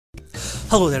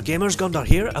Hello there gamers, Gundar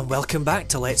here and welcome back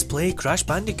to Let's Play Crash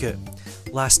Bandicoot.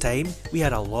 Last time we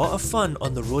had a lot of fun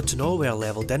on the Road to Nowhere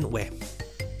level, didn't we?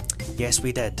 Yes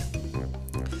we did.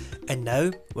 And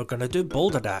now we're going to do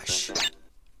Boulder Dash.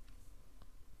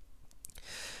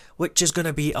 Which is going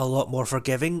to be a lot more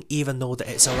forgiving, even though that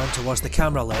it's a run towards the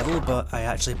camera level, but I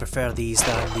actually prefer these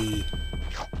than the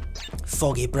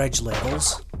Foggy Bridge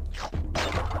levels.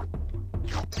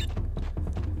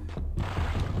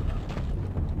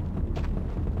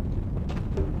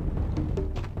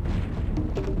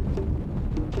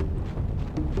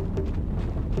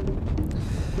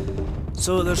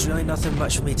 So there's really nothing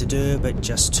much for me to do but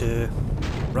just to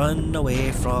run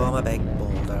away from a big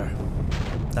boulder.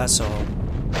 That's all.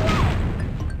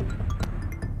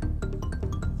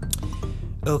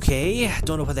 Okay,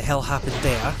 don't know what the hell happened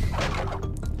there.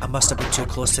 I must have been too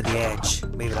close to the edge.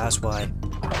 Maybe that's why.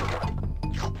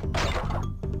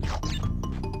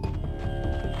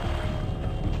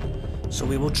 So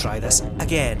we will try this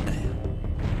again.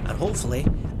 And hopefully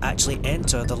actually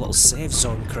enter the little save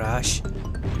zone crash.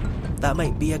 That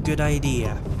might be a good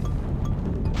idea.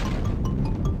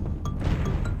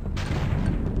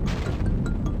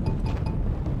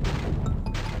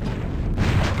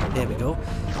 There we go.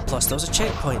 Plus there was a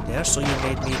checkpoint there, so you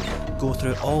made me go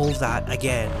through all that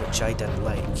again, which I didn't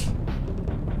like.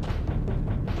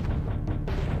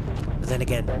 But then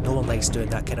again, no one likes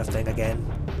doing that kind of thing again.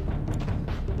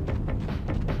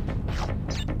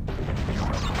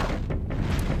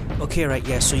 Okay, right,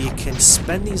 yeah, so you can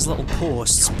spin these little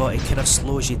posts, but it kind of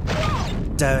slows you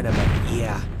down a bit,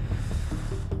 yeah.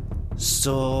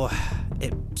 So,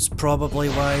 it's probably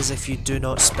wise if you do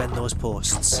not spin those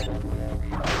posts.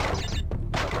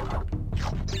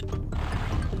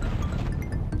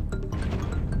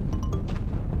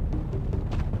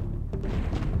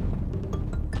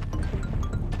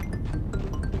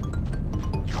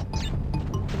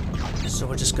 So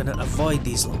we're just going to avoid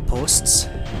these little posts.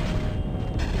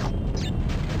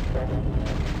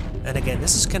 And again,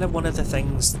 this is kind of one of the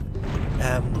things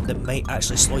that might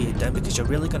actually slow you down, because you're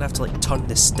really going to have to like turn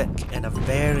the stick in a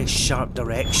very sharp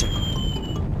direction.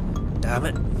 Damn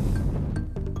it.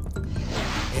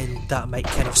 And that might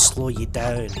kind of slow you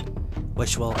down,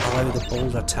 which will allow the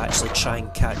boulder to actually try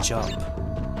and catch up.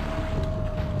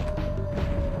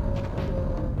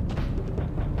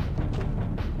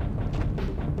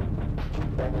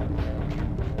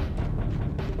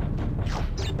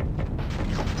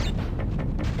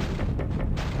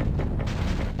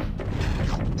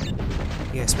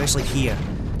 Yeah, especially here,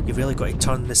 you've really got to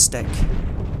turn the stick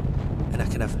in a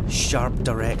kind of sharp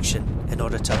direction in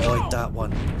order to avoid that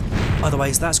one.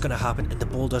 Otherwise that's going to happen and the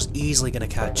boulder's easily going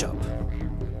to catch up.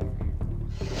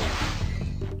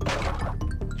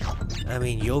 I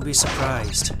mean, you'll be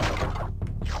surprised.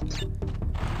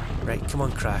 Right, come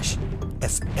on Crash.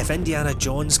 If Indiana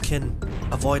Jones can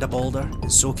avoid a boulder, then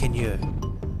so can you.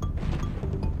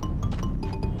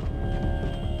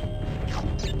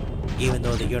 Even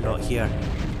though that you're not here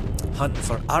hunting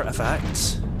for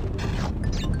artifacts.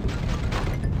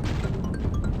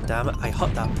 Damn it, I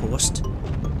hit that post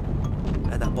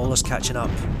and that boulder's catching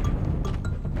up.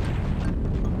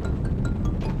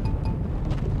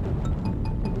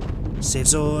 Save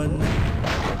zone.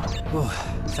 Oh,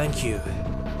 thank you.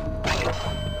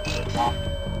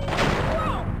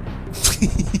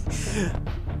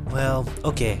 Well,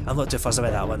 okay, I'm not too fussed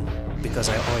about that one because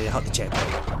I already hit the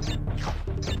checkpoint.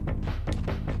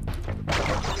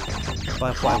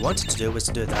 But what I wanted to do was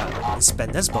to do that and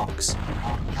spin this box.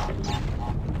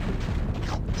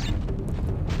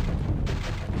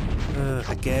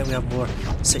 Again, we have more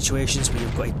situations where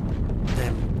you've got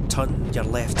to turn your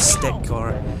left stick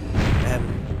or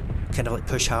kind of like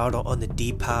push hard on the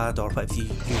D-pad or whatever you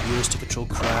use to control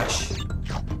Crash.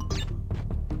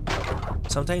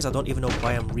 Sometimes I don't even know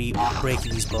why I'm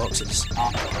breaking these boxes.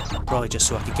 Probably just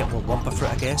so I could get more Wumpa Fruit,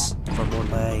 I guess, for more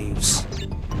lives.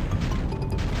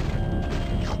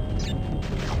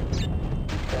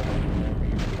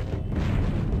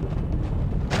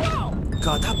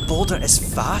 God, that boulder is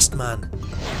fast, man.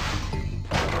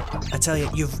 I tell you,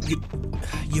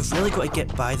 you've really got to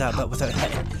get by that bit without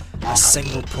hitting a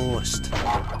single post.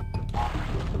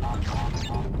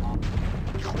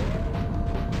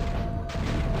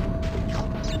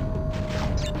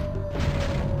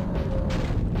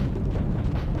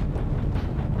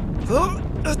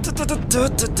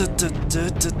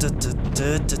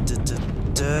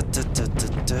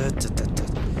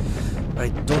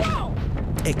 Right, don't.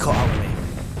 It caught up with me.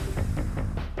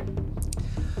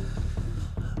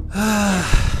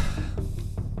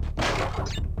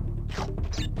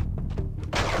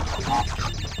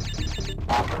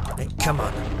 Hey, come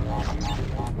on.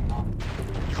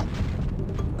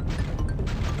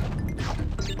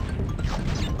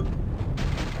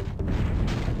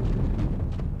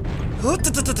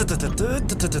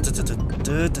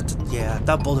 Yeah,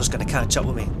 that boulder's gonna catch up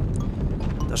with me.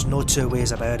 There's no two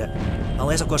ways about it.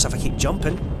 Unless, of course, if I keep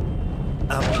jumping.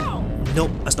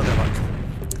 Nope, that's not gonna work.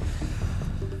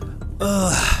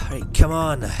 Ugh, right, come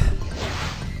on.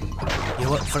 You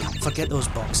know what? Forget those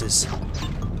boxes.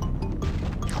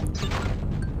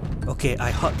 Okay,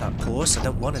 I hit that post. I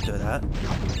don't want to do that.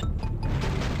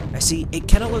 I see. It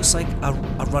kind of looks like a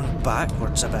run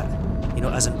backwards a bit. You know,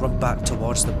 as in run back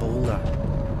towards the boulder.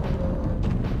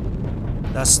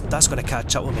 That's going to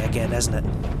catch up with me again, isn't it?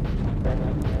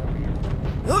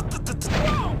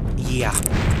 Yeah.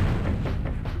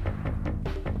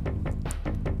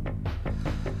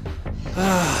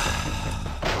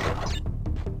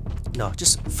 No,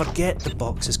 just forget the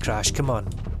boxes, Crash. Come on.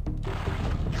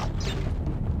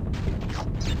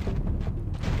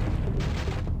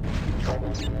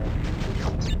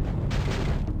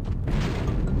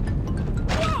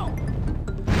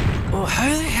 Oh, how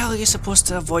the hell are you supposed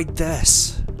to avoid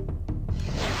this?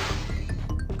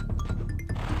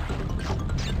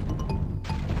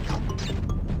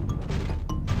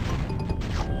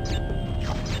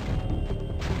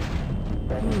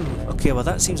 Okay, well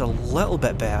that seems a little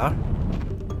bit better.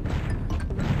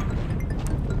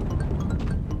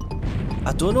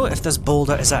 I don't know if this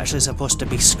boulder is actually supposed to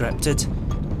be scripted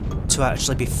to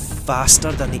actually be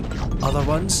faster than the other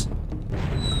ones.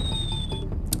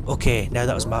 Okay, now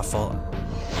that was my fault.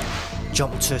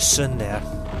 Jumped too soon there.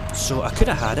 So I could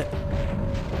have had it.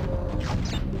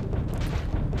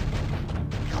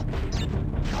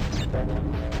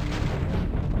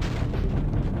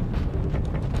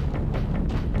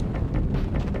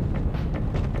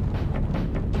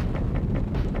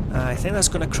 I think that's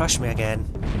going to crush me again.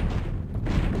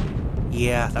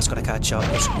 Yeah, that's going to catch up.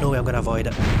 There's no way I'm going to avoid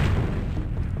it.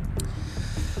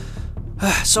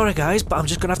 Sorry guys, but I'm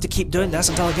just going to have to keep doing this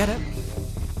until I get it.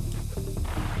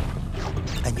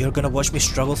 And you're going to watch me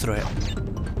struggle through it.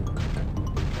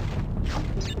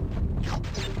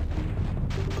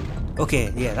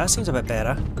 Okay, yeah, that seems a bit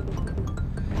better.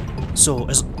 So,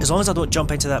 as long as I don't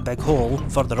jump into that big hole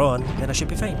further on, then I should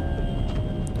be fine.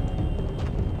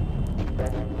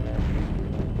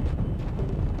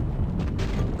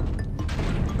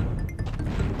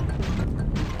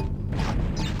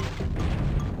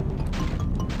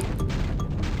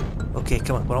 Okay,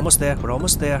 come on, we're almost there, we're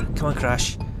almost there. Come on,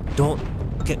 Crash. Don't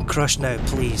get crushed now,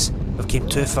 please. We've came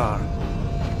too far.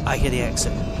 I hear the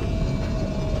exit.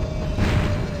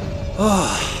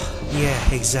 Oh,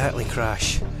 yeah, exactly,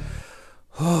 Crash.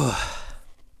 Oh.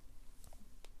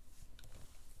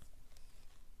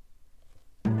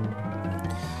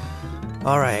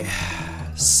 Alright,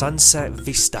 Sunset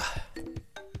Vista.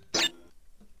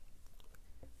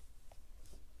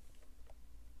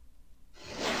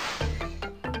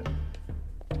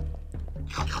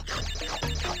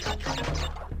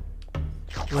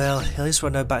 Well, at least we're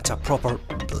now back to a proper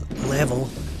level.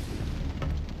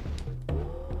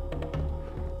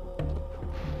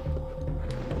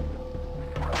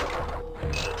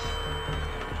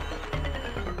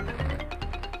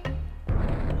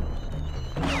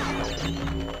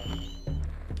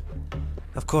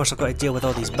 Of course I've got to deal with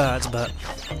all these bats, but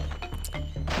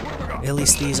at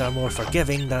least these are more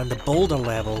forgiving than the boulder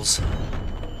levels.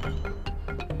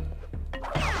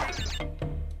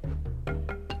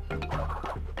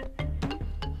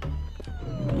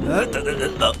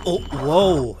 Oh,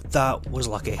 whoa, that was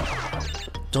lucky.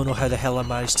 Don't know how the hell I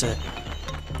managed to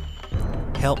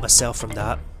help myself from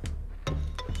that.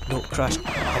 No, Crash,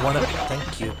 I want it,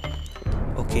 thank you.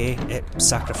 Okay, it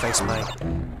sacrificed my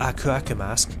Aku Aku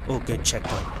mask. Oh, good,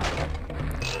 checkpoint.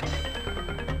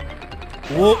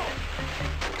 Whoa!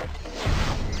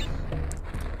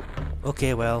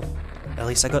 Okay, well, at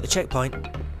least I got the checkpoint.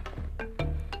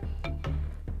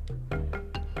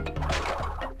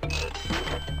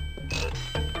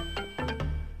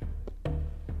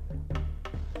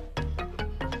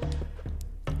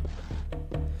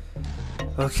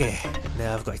 Okay,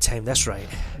 now I've got to time this right.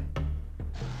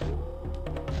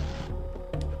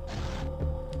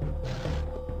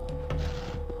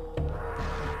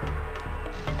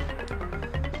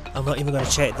 I'm not even going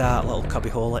to check that little cubby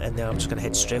hole in there, I'm just going to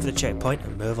head straight for the checkpoint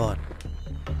and move on.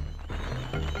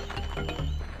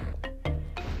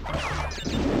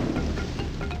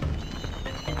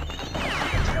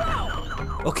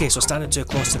 Okay, so standing too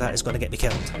close to that is going to get me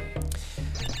killed.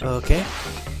 Okay.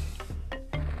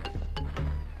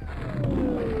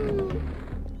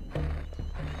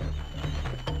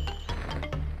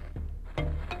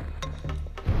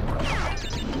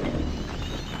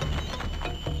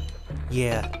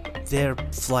 Yeah, they're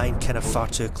flying kind of far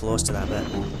too close to that bit.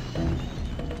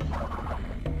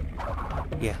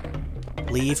 Yeah,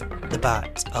 leave the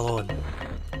bat alone.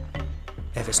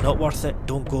 If it's not worth it,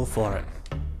 don't go for it.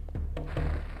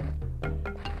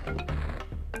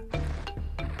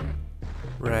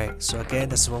 Right, so again,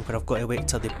 this is one where I've got to wait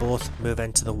till they both move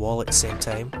into the wall at the same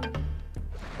time.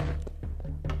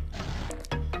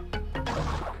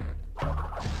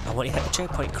 I want to hit the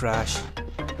checkpoint, Crash.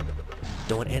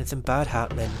 Don't want anything bad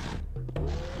happening.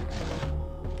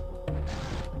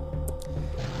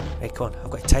 Right, come on, I've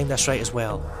got to time this right as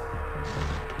well.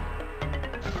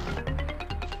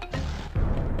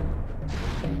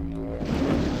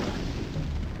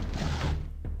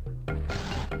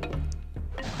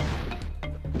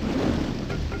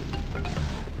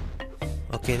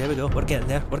 Okay, there we go. We're getting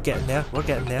there. We're getting there. We're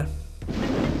getting there.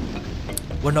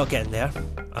 We're not getting there.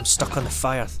 I'm stuck on the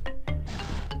fire.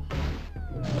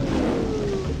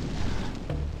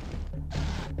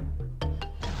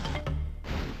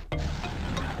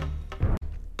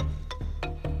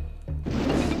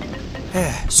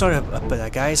 Sorry about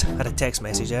that, guys. I had a text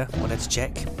message there. Wanted to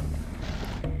check.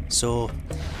 So,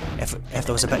 if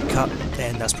there was a bit cut,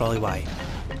 then that's probably why.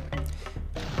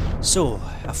 So,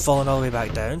 I've fallen all the way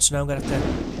back down, so now I'm going to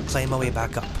have to climb my way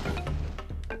back up.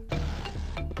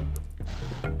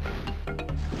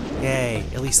 Yay,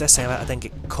 at least this time I didn't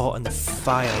get caught in the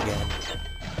fire again.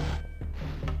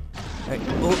 Right,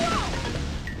 oh.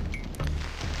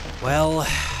 Well,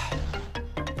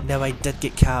 now I did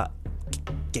get caught.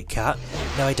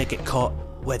 Now I did get caught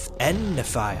within the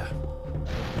fire.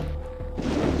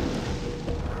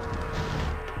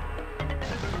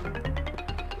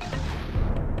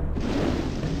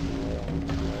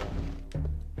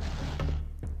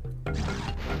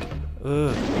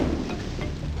 Ugh.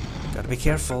 Gotta be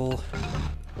careful.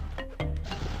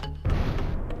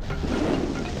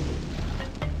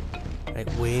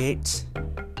 Right, wait.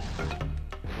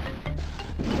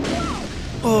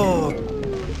 Oh!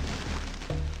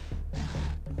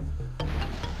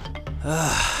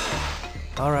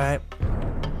 Alright.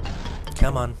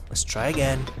 Come on, let's try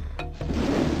again.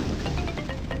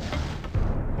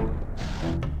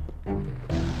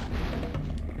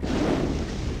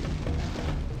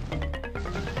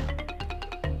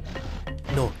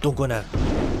 No, don't go now.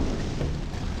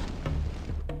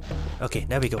 Okay,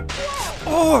 now we go.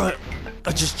 Oh!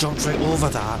 I just jumped right over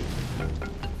that.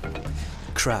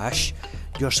 Crash.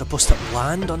 You're supposed to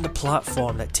land on the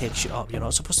platform that takes you up. You're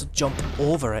not supposed to jump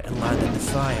over it and land in the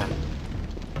fire.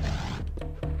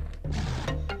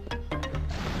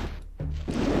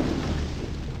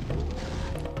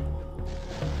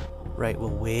 Right,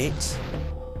 we'll wait.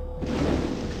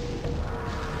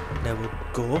 Now we'll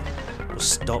go. We'll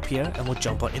stop here and we'll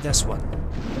jump onto this one.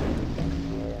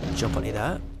 Jump onto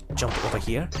that. Jump over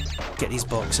here. Get these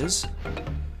boxes.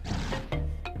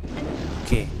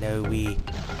 Okay, now we...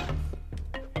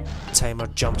 timer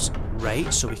jumps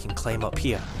right so we can climb up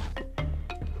here.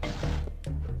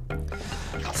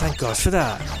 Thank God for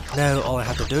that. Now all I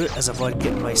have to do is avoid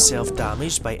getting myself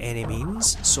damaged by any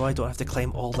means, so I don't have to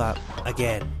climb all that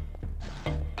again.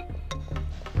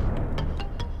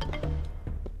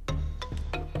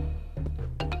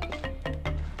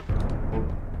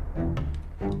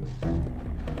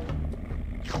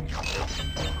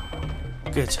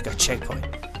 Good, I got a checkpoint.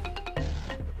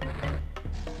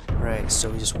 Right, so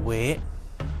we just wait.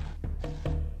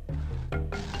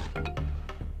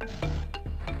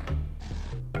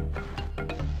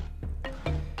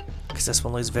 Because this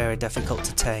one looks very difficult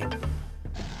to time.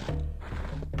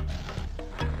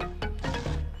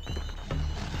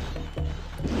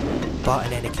 But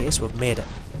in any case, we've made it.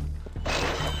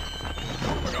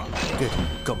 Good,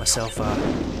 got myself a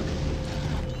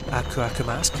Aku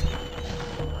mask.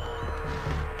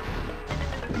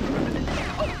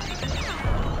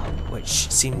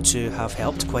 Which seemed to have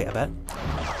helped quite a bit.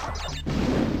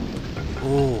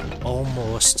 Oh,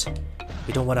 almost.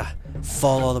 We don't want to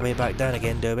fall all the way back down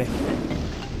again, do we?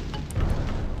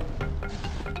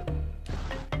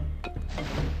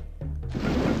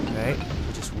 Right,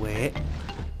 we'll just wait.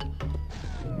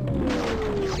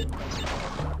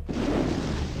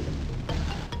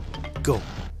 Go.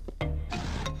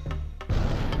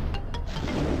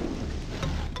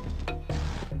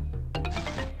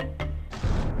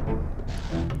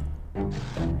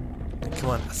 Come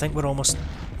on, I think we're almost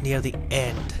near the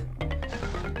end.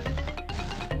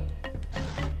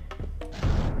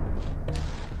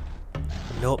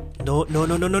 Nope, no, no,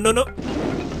 no, no, no, no, no!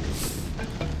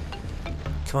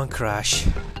 Come on, Crash.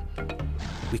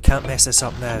 We can't mess this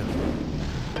up now.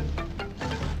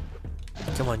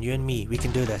 Come on, you and me, we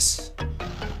can do this.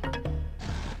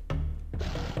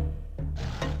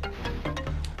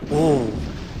 Oh!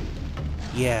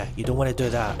 Yeah, you don't want to do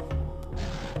that.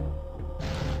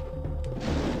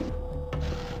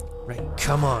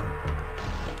 Come on.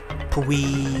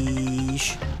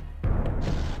 Please.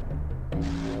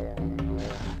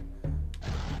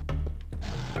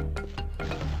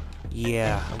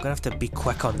 Yeah, I'm gonna have to be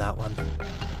quick on that one.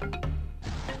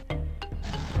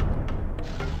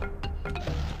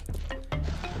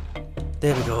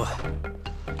 There we go.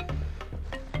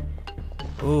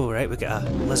 Oh, right, we got a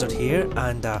lizard here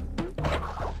and a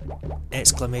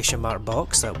exclamation mark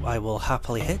box that I will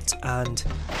happily hit and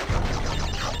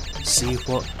see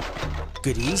what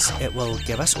goodies it will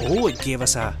give us. Oh, it gave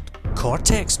us a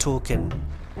Cortex token.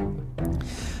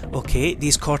 Okay,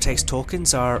 these Cortex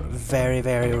tokens are very,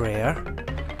 very rare.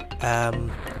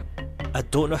 I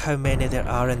don't know how many there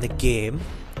are in the game.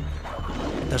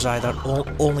 There's either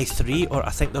only 3 or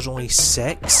I think there's only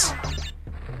 6.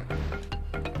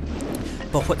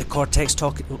 But what the Cortex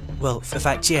token... Well, in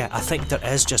fact, yeah, I think there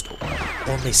is just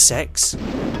only 6.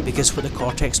 Because what the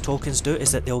Cortex tokens do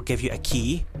is that they'll give you a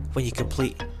key when you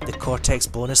complete the Cortex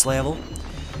bonus level.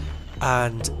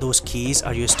 And those keys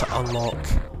are used to unlock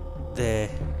the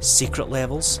secret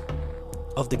levels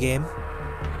of the game.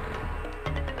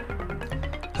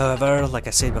 However, like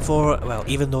I said before, well,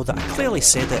 even though that I clearly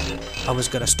said that I was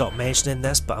going to stop mentioning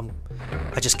this, but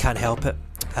I just can't help it.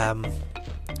 I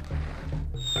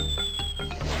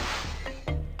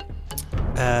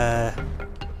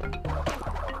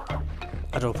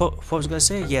don't know, what was I going to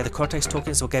say? Yeah, the Cortex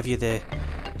tokens will give you the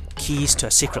keys to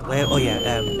a secret level. Oh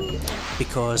yeah,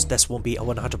 because this won't be a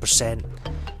 100%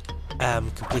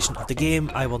 completion of the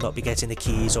game, I will not be getting the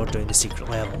keys or doing the secret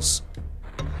levels.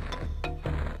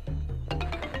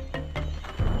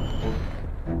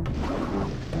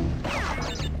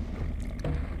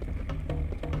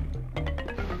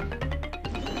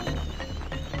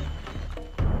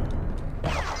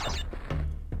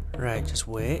 Right, just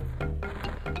wait.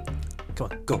 Come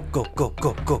on, go, go, go,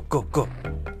 go, go, go, go.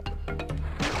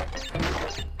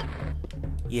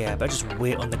 Yeah, but just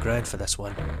wait on the ground for this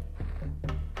one.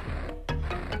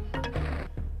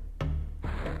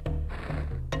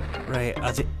 Right,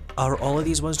 are all of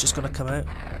these ones just going to come out?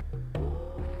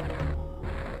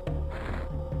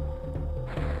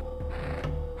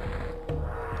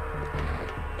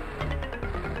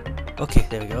 Okay,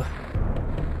 there we go.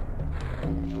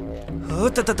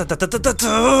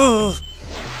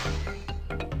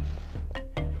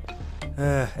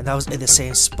 And that was in the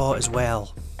same spot as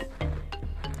well.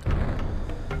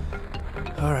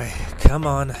 Alright, come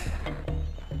on.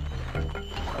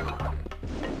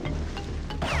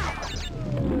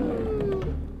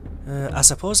 I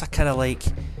suppose I kind of like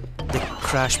the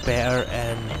Crash better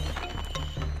in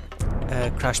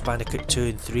Crash Bandicoot 2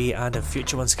 and 3 and in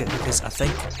future ones, because I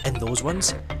think in those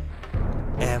ones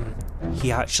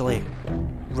he actually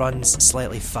runs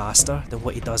slightly faster than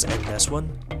what he does in this one.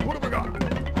 What have I got?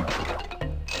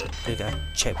 There we go,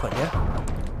 checkpoint there.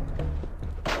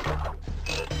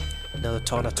 Another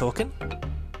Tawna token.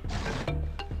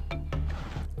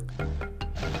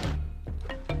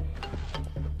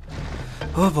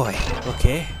 Oh boy,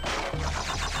 okay.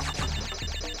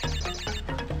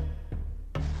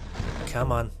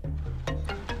 Come on.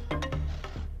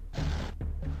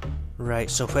 Right,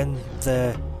 so when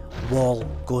the wall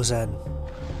goes in.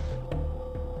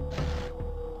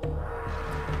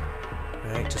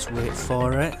 Right, just wait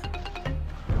for it.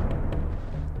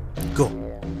 Go.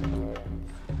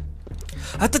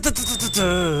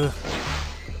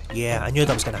 Yeah, I knew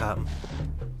that was going to happen.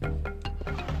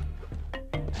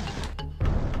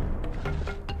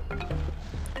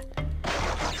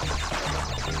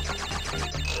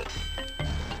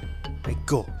 Right,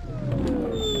 go.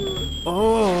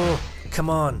 Oh, come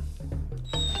on.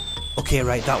 Okay,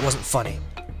 right, that wasn't funny.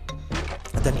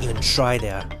 I didn't even try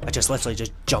there. I just literally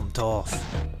just jumped off.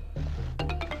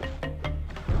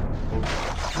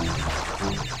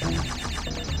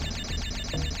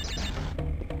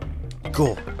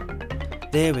 Go.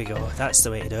 There we go. That's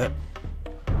the way to do it.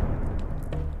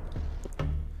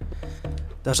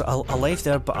 There's a life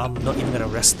there, but I'm not even going to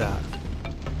risk that.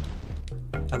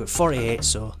 I've got 48,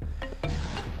 so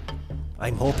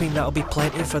I'm hoping that'll be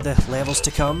plenty for the levels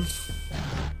to come.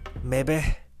 Maybe.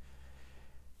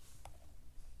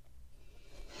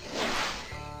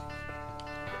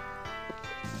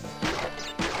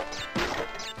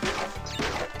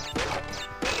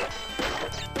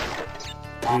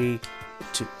 Three,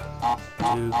 two,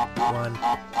 1.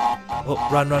 Oh,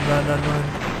 run, run, run, run, run.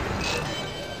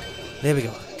 There we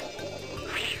go.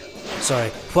 Sorry,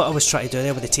 what I was trying to do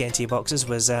there with the TNT boxes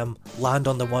was land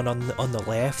on the one on the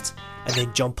left, and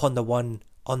then jump on the one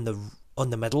on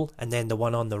the middle, and then the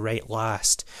one on the right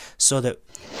last, so that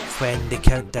when they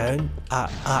count down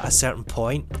at a certain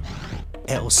point,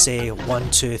 it'll say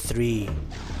 1, 2, 3,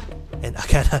 and I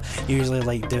kinda usually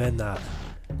like doing that.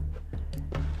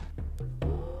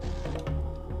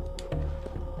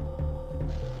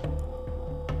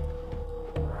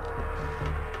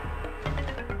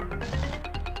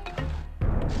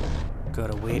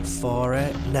 Gotta wait for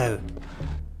it. Now.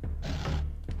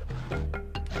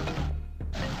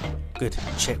 Good,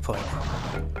 checkpoint.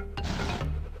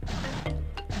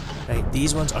 Right,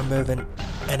 these ones are moving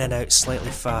in and out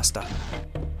slightly faster.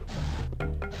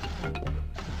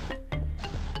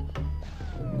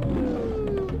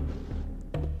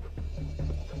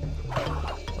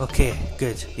 Okay,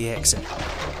 good, the exit.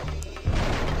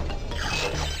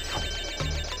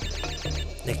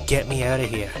 Now get me out of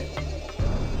here.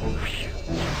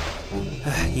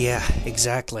 Yeah,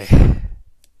 exactly.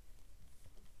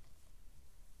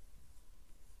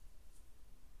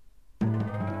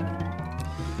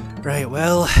 Right,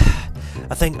 well,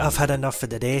 I think I've had enough for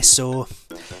today, so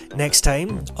next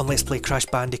time on Let's Play Crash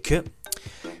Bandicoot,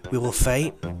 we will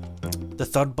fight the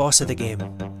third boss of the game,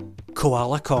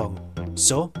 Koala Kong.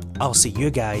 So, I'll see you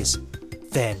guys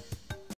then.